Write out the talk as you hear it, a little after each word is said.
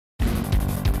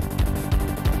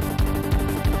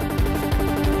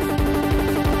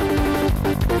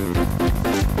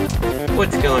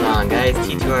What's going on, guys?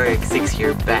 T2RX6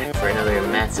 here, back for another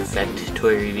Mass Effect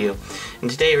toy review. And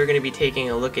today we're going to be taking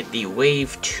a look at the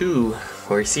Wave 2,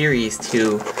 or Series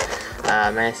 2,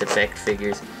 Mass Effect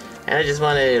figures. And I just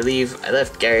wanted to I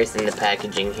left Garrus in the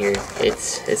packaging here.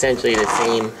 It's essentially the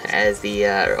same as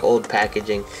the old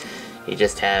packaging. You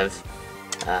just have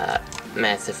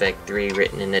Mass Effect 3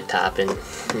 written in the top and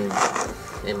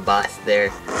embossed there.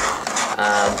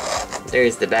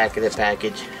 There's the back of the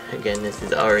package. Again, this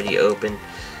is already open,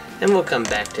 and we'll come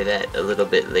back to that a little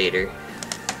bit later.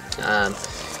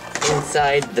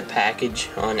 Inside the package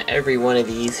on every one of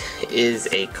these is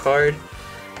a card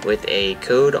with a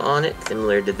code on it,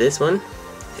 similar to this one.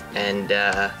 And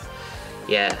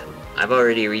yeah, I've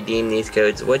already redeemed these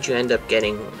codes. What you end up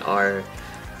getting are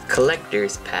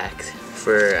collector's packs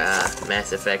for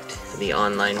Mass Effect, the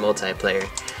online multiplayer.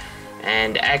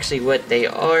 And actually what they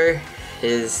are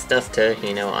is stuff to,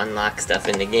 you know, unlock stuff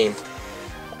in the game.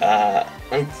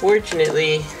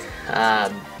 Unfortunately,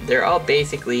 they're all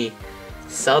basically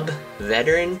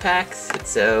sub-veteran packs,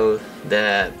 so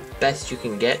the best you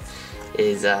can get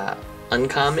is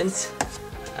uncommons.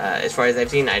 As far as I've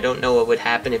seen, I don't know what would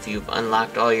happen if you've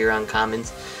unlocked all your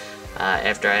uncommons.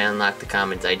 After I unlocked the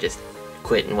commons, I just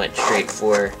quit and went straight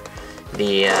for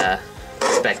the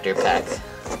Spectre packs.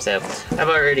 So I've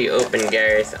already opened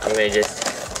Garrus. I'm gonna just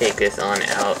take this on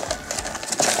out,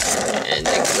 and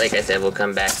like I said, we'll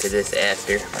come back to this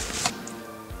after.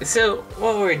 So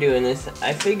while we're doing this,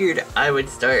 I figured I would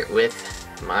start with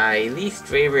my least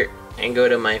favorite and go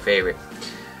to my favorite.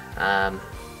 So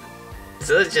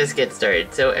let's just get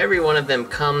started. So every one of them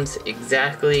comes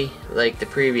exactly like the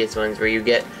previous ones, where you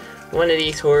get one of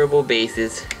these horrible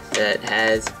bases that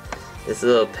has this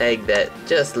little peg that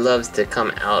just loves to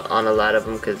come out on a lot of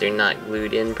them because they're not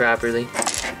glued in properly.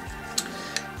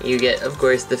 You get, of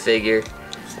course, the figure,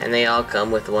 and they all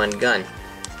come with one gun.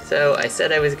 So I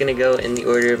said I was going to go in the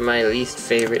order of my least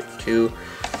favorite to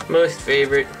most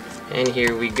favorite, and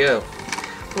here we go.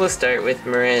 We'll start with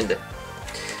Miranda.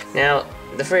 Now,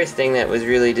 the first thing that was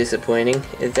really disappointing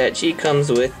is that she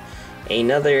comes with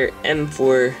another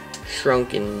M4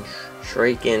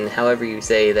 shrunken, however you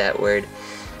say that word.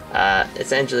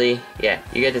 Essentially, yeah,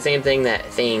 you get the same thing that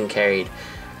Thane carried,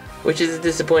 which is a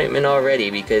disappointment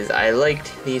already, because I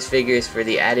liked these figures for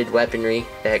the added weaponry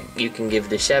that you can give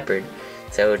the Shepard.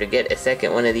 So to get a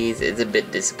second one of these is a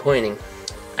bit disappointing.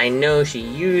 I know she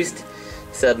used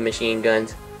submachine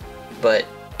guns, but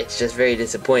it's just very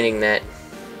disappointing that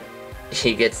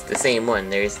she gets the same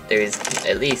one. There's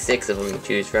at least 6 of them to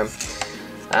choose from.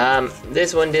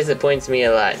 This one disappoints me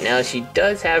a lot. Now, she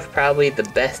does have probably the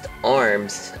best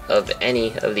arms of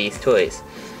any of these toys.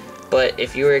 But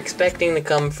if you were expecting to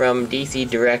come from DC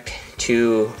Direct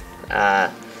to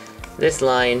this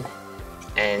line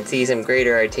and see some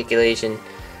greater articulation,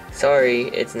 sorry,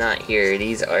 it's not here.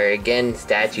 These are, again,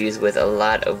 statues with a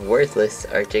lot of worthless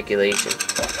articulation.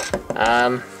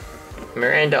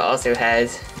 Miranda also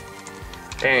has,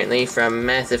 apparently from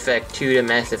Mass Effect 2 to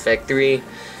Mass Effect 3,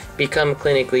 become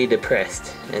clinically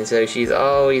depressed. And so she's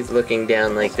always looking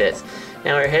down like this.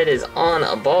 Now her head is on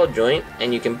a ball joint,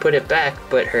 and you can put it back,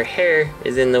 but her hair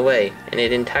is in the way, and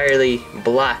it entirely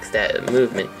blocks that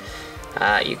movement.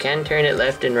 You can turn it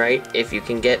left and right if you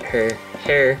can get her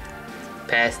hair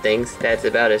past things. That's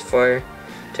about as far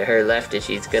to her left as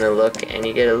she's gonna look, and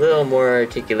you get a little more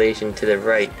articulation to the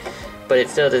right, but it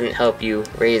still doesn't help you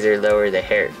raise or lower the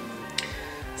hair.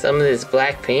 Some of this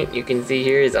black paint you can see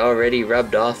here is already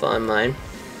rubbed off on mine.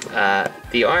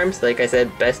 The arms, like I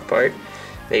said, best part.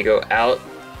 They go out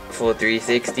full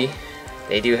 360.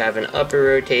 They do have an upper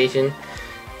rotation,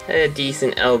 a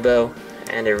decent elbow,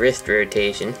 and a wrist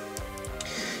rotation.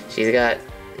 She's got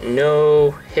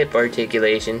no hip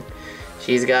articulation.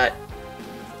 She's got,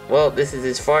 well, this is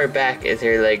as far back as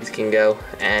her legs can go,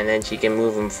 and then she can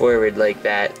move them forward like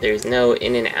that. There's no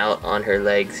in and out on her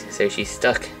legs, so she's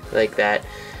stuck like that.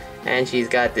 And she's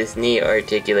got this knee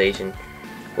articulation,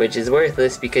 which is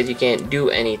worthless because you can't do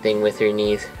anything with her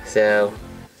knees, so,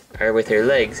 or with her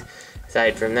legs,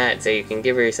 aside from that, so you can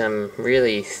give her some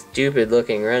really stupid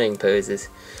looking running poses,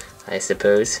 I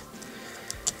suppose.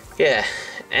 Yeah,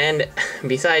 and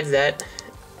besides that,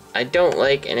 I don't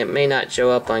like, and it may not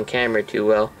show up on camera too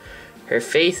well, her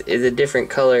face is a different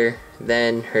color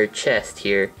than her chest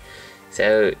here,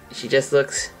 so she just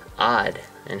looks odd,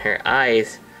 and her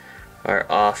eyes are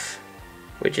off,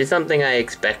 which is something I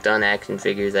expect on action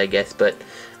figures, I guess, but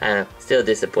I don't know, still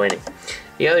disappointing.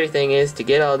 The other thing is, to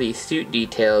get all these suit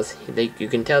details, you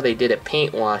can tell they did a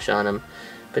paint wash on them,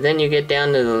 but then you get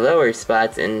down to the lower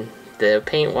spots and the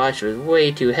paint wash was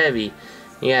way too heavy.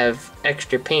 You have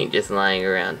extra paint just lying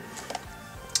around.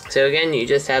 So again, you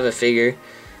just have a figure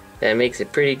that makes a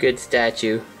pretty good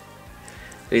statue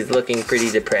who's looking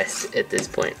pretty depressed at this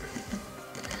point.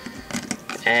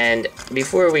 And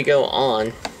before we go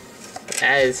on,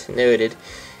 as noted,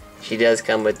 she does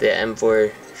come with the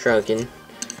M4 Shrunken.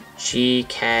 She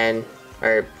can,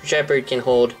 or Shepard can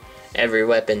hold every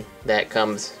weapon that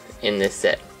comes in this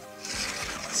set.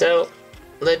 So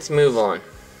let's move on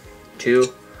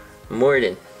to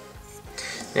Mordin.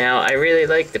 Now, I really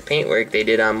like the paintwork they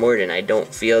did on Mordin. I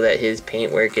don't feel that his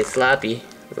paintwork is sloppy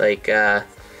like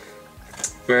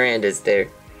Miranda's there.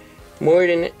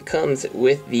 Mordin comes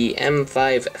with the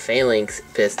M5 Phalanx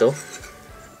pistol,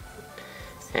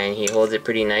 and he holds it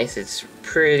pretty nice. It's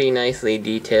pretty nicely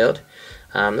detailed.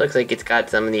 Looks like it's got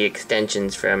some of the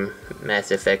extensions from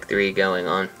Mass Effect 3 going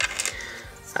on.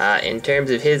 In terms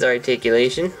of his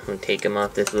articulation, we'll take him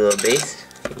off this little base.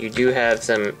 You do have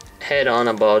some head on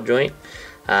a ball joint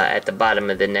at the bottom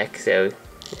of the neck, so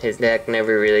his neck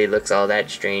never really looks all that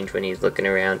strange when he's looking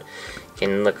around.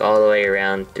 Can look all the way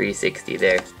around 360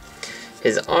 there.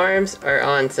 His arms are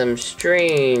on some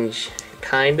strange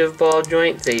kind of ball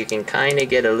joint, so you can kind of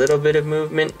get a little bit of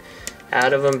movement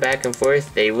out of them back and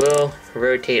forth. They will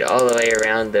rotate all the way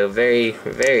around, though very,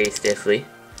 very stiffly.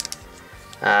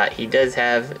 He does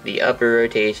have the upper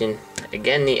rotation,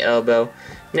 again the elbow,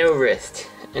 no wrist.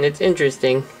 And it's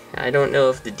interesting, I don't know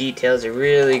if the details are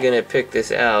really going to pick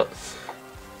this out,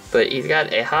 but he's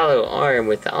got a hollow arm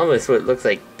with almost what looks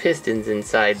like pistons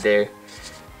inside there.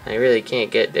 I really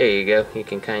can't get, there you go, you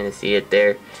can kind of see it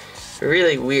there.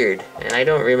 Really weird, and I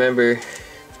don't remember,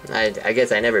 I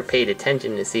guess I never paid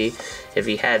attention to see if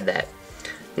he had that.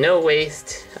 No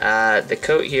waist. The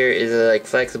coat here is a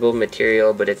flexible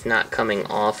material, but it's not coming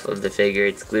off of the figure,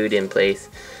 it's glued in place.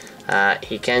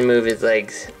 He can move his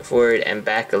legs forward and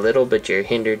back a little, but you're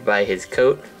hindered by his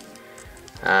coat.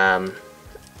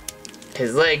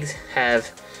 His legs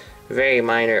have very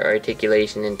minor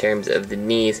articulation in terms of the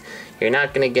knees. You're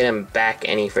not going to get him back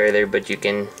any further, but you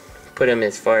can put him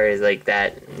as far as like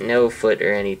that, no foot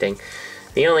or anything.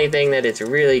 The only thing that it's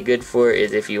really good for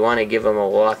is if you want to give him a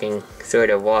walking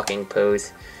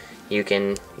pose, you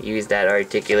can use that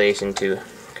articulation to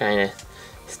kind of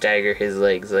stagger his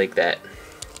legs like that.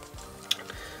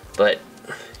 But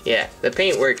yeah, the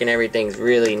paintwork and everything's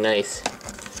really nice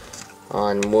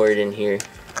on Mordin here.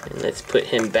 And let's put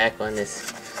him back on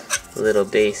this little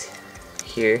base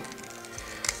here.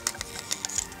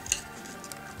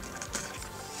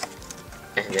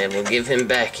 And then we'll give him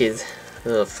back his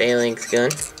little phalanx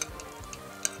gun.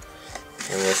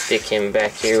 And we'll stick him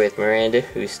back here with Miranda,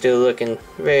 who's still looking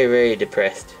very, very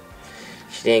depressed.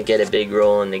 She didn't get a big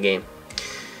role in the game.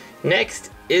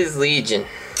 Next is Legion.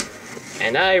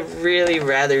 And I really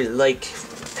rather like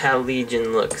how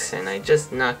Legion looks, and I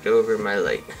just knocked over my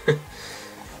light.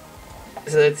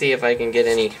 So let's see if I can get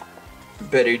any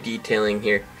better detailing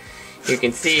here. You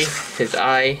can see his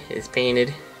eye is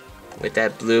painted with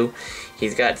that blue.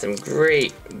 He's got some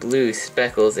great blue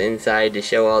speckles inside to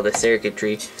show all the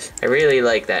circuitry. I really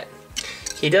like that.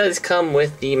 He does come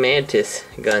with the Mantis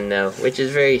gun though, which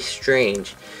is very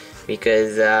strange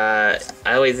because I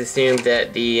always assumed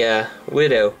that the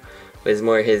Widow was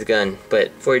more his gun,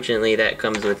 but fortunately that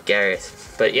comes with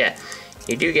Garrus. But yeah,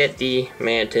 you do get the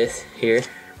Mantis here,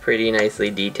 pretty nicely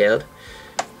detailed.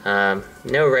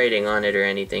 No writing on it or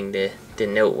anything to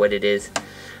denote what it is,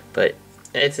 but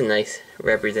it's a nice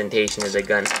representation of the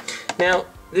gun. Now,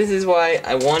 this is why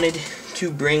I wanted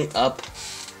to bring up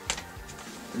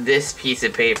this piece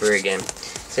of paper again.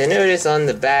 So notice on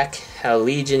the back how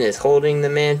Legion is holding the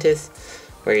Mantis,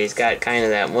 where he's got kind of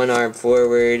that one arm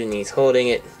forward and he's holding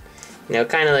it, you know,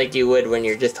 kind of like you would when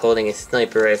you're just holding a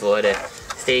sniper rifle at a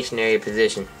stationary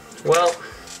position. Well,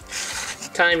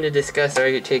 time to discuss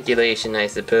articulation, I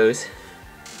suppose,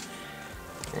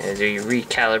 as we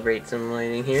recalibrate some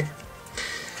lighting here.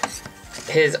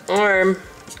 His arm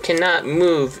cannot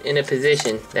move in a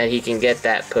position that he can get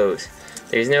that pose.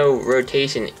 There's no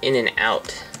rotation in and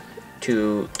out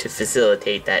to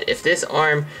facilitate that. If this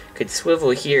arm could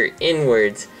swivel here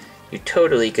inwards, you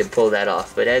totally could pull that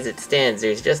off, but as it stands,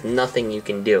 there's just nothing you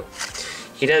can do.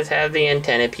 He does have the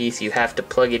antenna piece. You have to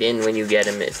plug it in when you get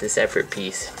him. It's a separate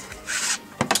piece.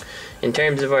 In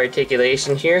terms of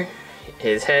articulation here,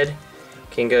 his head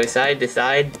can go side to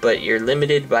side, but you're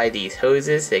limited by these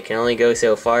hoses. They can only go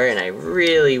so far, and I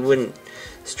really wouldn't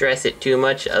stress it too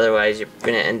much, otherwise you're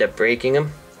going to end up breaking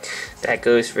them. That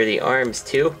goes for the arms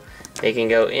too. They can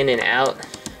go in and out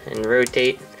and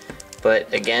rotate,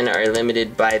 but again are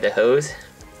limited by the hose.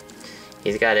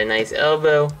 He's got a nice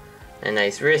elbow, a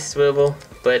nice wrist swivel,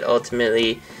 but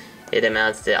ultimately it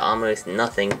amounts to almost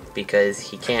nothing because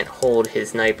he can't hold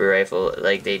his sniper rifle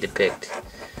like they depict.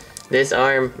 This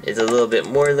arm is a little bit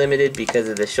more limited because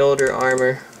of the shoulder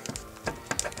armor.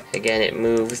 Again, it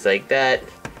moves like that.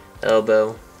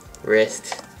 Elbow,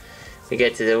 wrist. We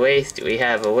get to the waist, we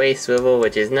have a waist swivel,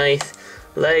 which is nice.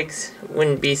 Legs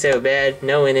wouldn't be so bad.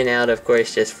 No in and out, of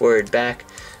course, just forward back.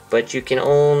 But you can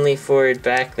only forward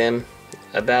back them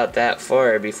about that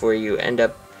far before you end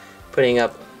up putting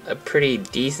up a pretty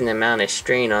decent amount of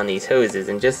strain on these hoses.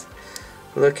 And just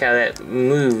look how that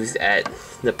moves at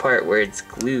the part where it's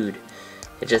glued.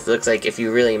 It just looks like if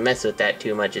you really mess with that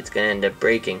too much, it's going to end up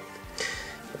breaking.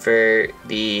 For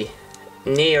the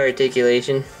knee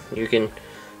articulation, you can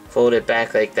fold it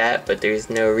back like that, but there's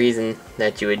no reason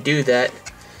that you would do that.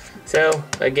 So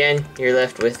again, you're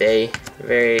left with a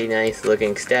very nice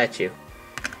looking statue.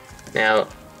 Now,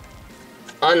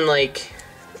 unlike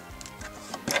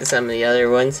some of the other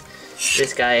ones,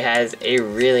 this guy has a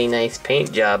really nice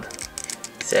paint job.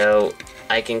 So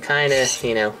I can kind of,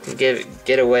 you know,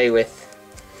 get away with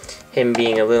him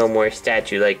being a little more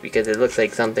statue-like, because it looks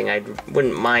like something I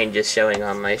wouldn't mind just showing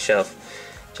on my shelf.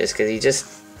 Just because he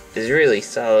just is a really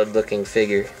solid looking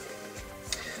figure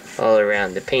all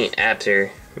around. The paint apps are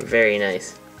very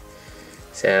nice.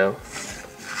 So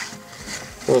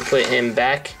we'll put him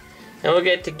back and we'll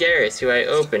get to Garrus, who I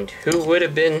opened, who would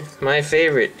have been my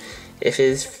favorite if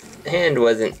his hand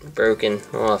wasn't broken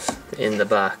off in the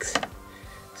box.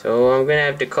 So I'm gonna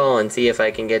have to call and see if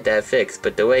I can get that fixed.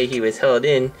 But the way he was held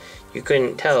in, you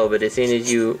couldn't tell, but as soon as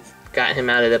you got him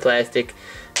out of the plastic,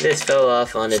 this fell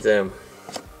off on its own.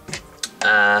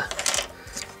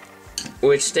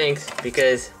 Which stinks,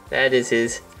 because that is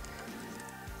his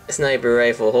sniper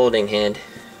rifle holding hand,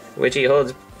 which he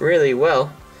holds really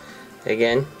well.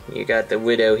 Again, you got the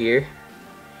Widow here,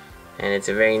 and it's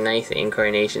a very nice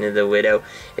incarnation of the Widow.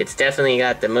 It's definitely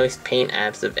got the most paint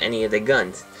apps of any of the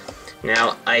guns.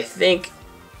 Now, I think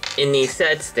in these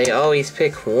sets, they always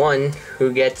pick one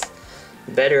who gets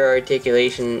better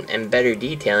articulation and better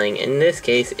detailing. In this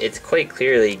case, it's quite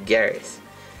clearly Garrus.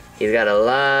 He's got a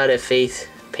lot of face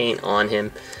paint on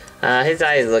him. His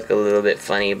eyes look a little bit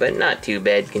funny, but not too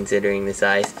bad considering the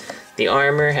size. The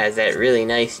armor has that really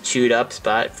nice chewed up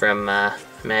spot from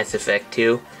Mass Effect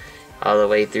 2 all the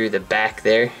way through the back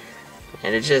there.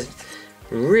 And it's just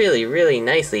really, really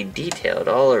nicely detailed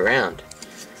all around.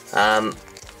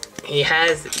 He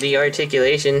has the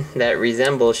articulation that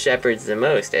resembles Shepard's the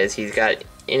most, as he's got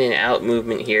in and out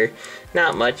movement here.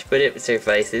 Not much, but it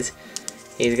suffices.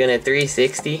 He's got a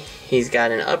 360, he's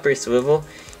got an upper swivel,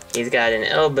 he's got an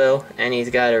elbow, and he's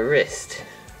got a wrist.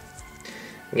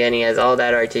 Again, he has all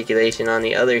that articulation on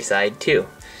the other side too.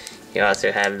 You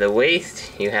also have the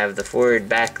waist, you have the forward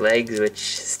back legs, which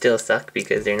still suck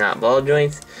because they're not ball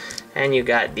joints, and you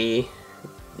got the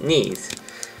knees.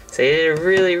 So they did a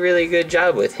really, really good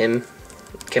job with him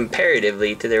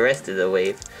comparatively to the rest of the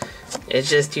wave. It's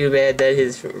just too bad that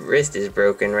his wrist is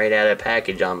broken right out of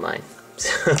package on mine.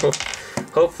 So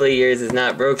hopefully yours is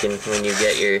not broken when you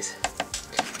get yours.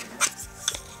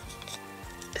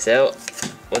 So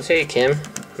we'll take him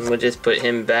and we'll just put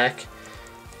him back,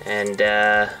 and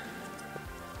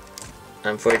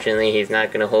unfortunately he's not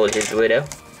going to hold his Widow,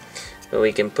 but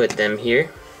we can put them here.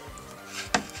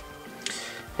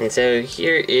 And so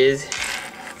here is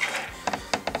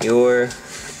your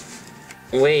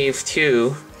Wave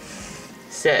 2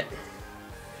 set.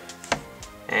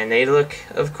 And they look,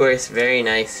 of course, very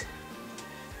nice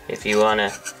if you want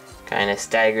to kind of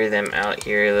stagger them out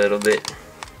here a little bit.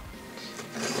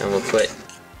 And we'll put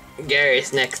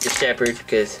Garrus next to Shepard,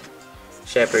 because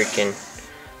Shepard can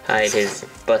hide his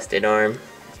busted arm.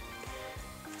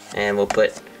 And we'll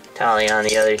put Tali on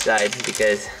the other side,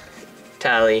 because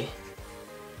Tali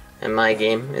in my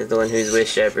game is the one who's with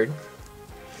Shepard.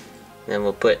 Then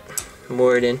we'll put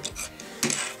Mordin.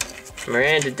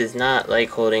 Miranda does not like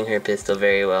holding her pistol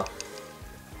very well.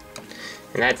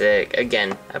 And that's,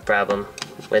 again, a problem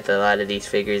with a lot of these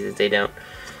figures, is they don't.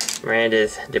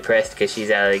 Miranda's depressed because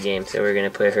she's out of the game, so we're going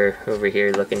to put her over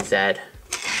here looking sad.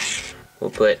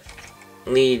 We'll put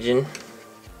Legion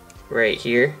right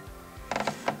here,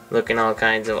 looking all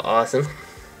kinds of awesome.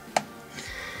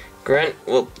 Grunt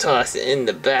will toss it in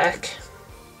the back.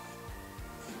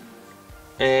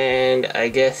 And I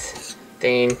guess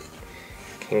Thane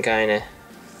can kind of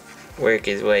work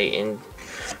his way in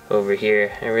over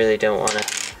here. I really don't want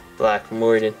to block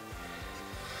Mordin.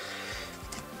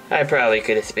 I probably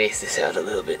could have spaced this out a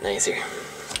little bit nicer.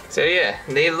 So yeah,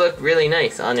 they look really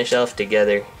nice on the shelf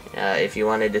together if you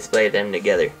want to display them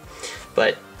together.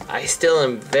 But I still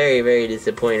am very, very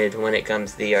disappointed when it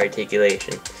comes to the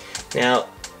articulation. Now,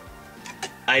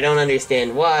 I don't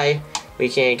understand why we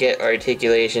can't get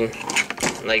articulation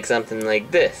like something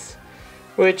like this,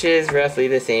 which is roughly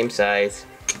the same size,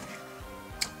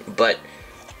 but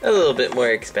a little bit more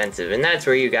expensive. And that's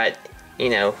where you got, you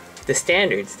know, the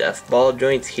standard stuff. Ball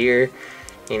joints here,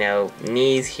 you know,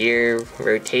 knees here,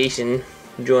 rotation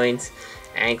joints,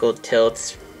 ankle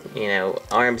tilts, you know,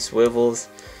 arm swivels,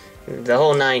 the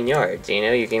whole 9 yards. You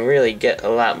know, you can really get a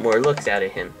lot more looks out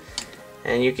of him.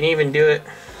 And you can even do it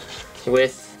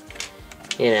with,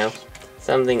 you know,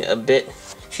 something a bit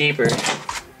cheaper,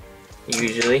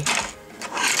 usually.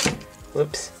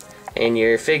 Whoops. And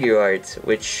your figure arts,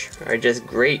 which are just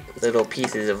great little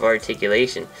pieces of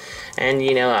articulation. And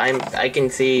you know, I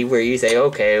can see where you say,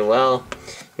 okay, well,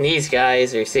 these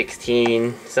guys are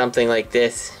 16, something like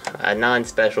this.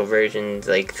 Non-special version's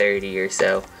like 30 or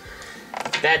so.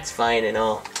 That's fine and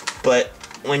all, but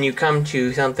when you come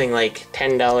to something like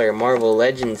 $10 Marvel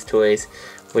Legends toys,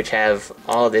 which have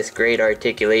all this great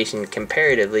articulation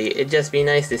comparatively, it'd just be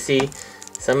nice to see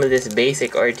some of this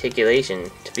basic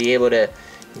articulation, to be able to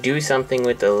do something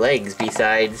with the legs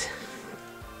besides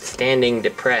standing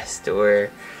depressed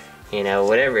or, you know,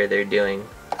 whatever they're doing.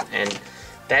 And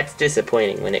that's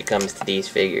disappointing when it comes to these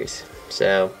figures.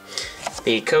 So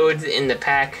the codes in the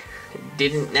pack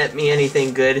didn't net me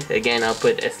anything good. Again, I'll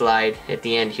put a slide at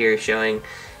the end here showing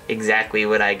exactly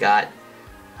what I got.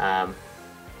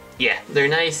 Yeah, they're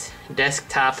nice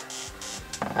desktop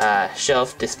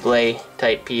shelf display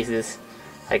type pieces.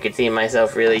 I could see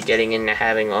myself really getting into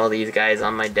having all these guys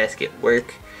on my desk at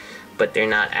work, but they're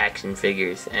not action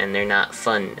figures, and they're not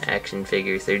fun action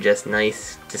figures. They're just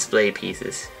nice display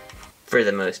pieces for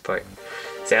the most part.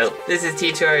 So this is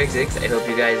T2RX6. I hope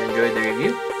you guys enjoyed the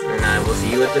review, and I will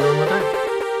see you at the normal time.